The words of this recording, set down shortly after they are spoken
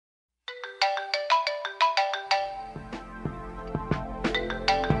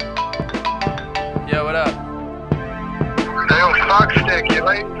Yo, what up? Yo, Fuckstick, you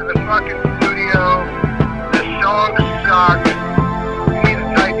late to the fucking studio. This song sucks. You need to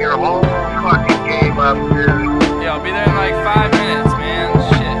tighten your whole fucking game up, dude. Yeah, I'll be there in like 5 minutes, man.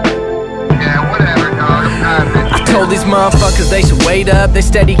 Shit. Yeah, whatever, dog. I'm not I told these motherfuckers they should wait up. They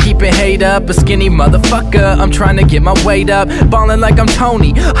steady keeping hate up. A skinny motherfucker, I'm trying to get my weight up. Ballin' like I'm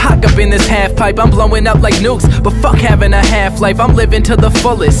Tony, hawk up in this half pipe. I'm blowing up like nukes, but fuck having a half-life. I'm living to the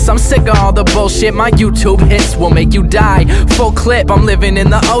fullest. I'm sick of all the bullshit. My YouTube hits will make you die. Full clip, I'm living in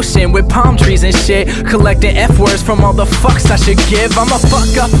the ocean with palm trees and shit, collecting F-words from all the fucks I should give. I'm a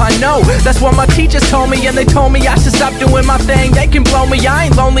fuck up, I know. That's what my teachers told me, and they told me I should stop doing my thing. They can blow me, I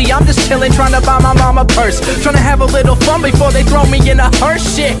ain't lonely. I'm just chillin', trying to buy my mama purse, trying to have a little fun before they throw me in a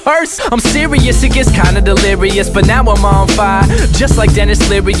hearse. Shit hurts. I'm serious, it gets kinda delirious, but now I'm on fire, just like Dennis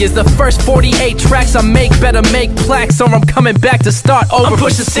Leary is. The first 48 tracks I make better make plaques, or I'm coming back to start over. I'm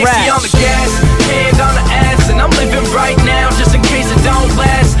pushing 60 on the gas, hand on the ass, and I'm living right now, just in case it don't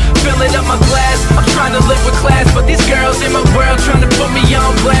last. Filling up my glass, I'm trying to live with class, but these girls in my world trying to put me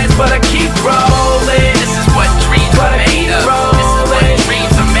on blast. But I keep rolling. This is what dreams are made of. This is what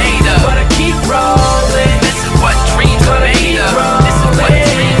dreams are made of. But I keep rolling. This is what dreams are made of. This is what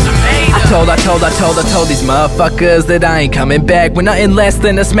dreams are made of. I told these motherfuckers that I ain't coming back with nothing less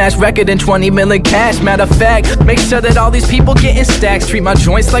than a smash record and 20 million cash. Matter of fact, make sure that all these people getting stacks. Treat my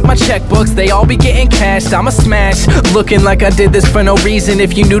joints like my checkbooks, they all be getting cashed. I'm a smash, looking like I did this for no reason.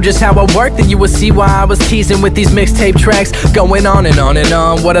 If you knew just how I worked, then you would see why I was teasing with these mixtape tracks, going on and on and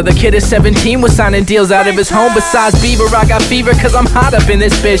on. What other kid at 17 was signing deals out of his home besides Bieber? I got fever cause I'm hot up in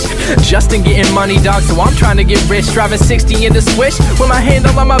this bitch. Justin getting money, dog, so I'm trying to get rich. Driving 60 in the Swish with my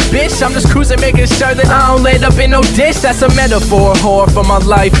handle on my bitch. I'm just cruising, making sure that I don't land up in no dish. That's a metaphor, whore for my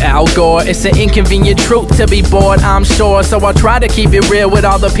life, Al Gore. It's an inconvenient truth to be bored, I'm sure. So I try to keep it real with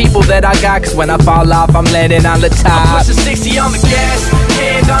all the people that I got, cause when I fall off, I'm landing on the top. I'm pushing 60 on the gas,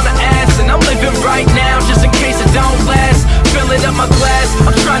 hand on the ass, and I'm living right now, just in case it don't last. Filling up my glass,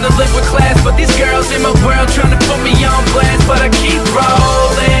 I'm trying to live with class, but these girls in my world trying to put me on blast. But I keep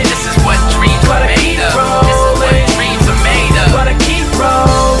rolling. This is what dreams are made of. This is what dreams are made of. But I keep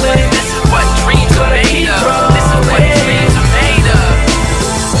rolling. This is what dreams are made of. This is what dreams are made of.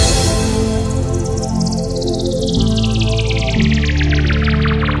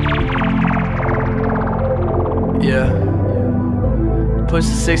 Yeah. Push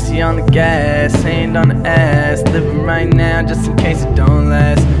the 60 on the gas, hand on the ass. Living right now just in case it don't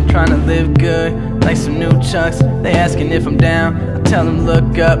last. Trying to live good, like some new chucks. They asking if I'm down, I tell them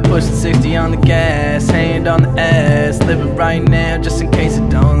look up. Push the 60 on the gas, hand on the ass. Living right now just in case it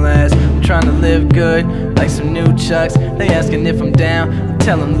don't last. I'm trying to live good, like some new chucks. They asking if I'm down, I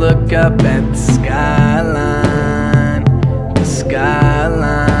tell them look up at the skyline. The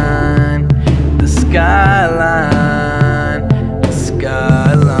skyline. The skyline.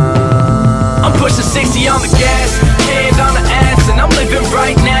 I'm pushing 60 on the gas, hand on the ass, and I'm living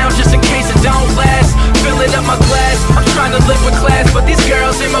right now, just in case it don't last. Filling up my glass, I'm trying to live with class, but these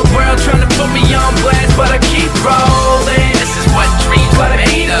girls in my world trying to put me on blast. But I keep rolling.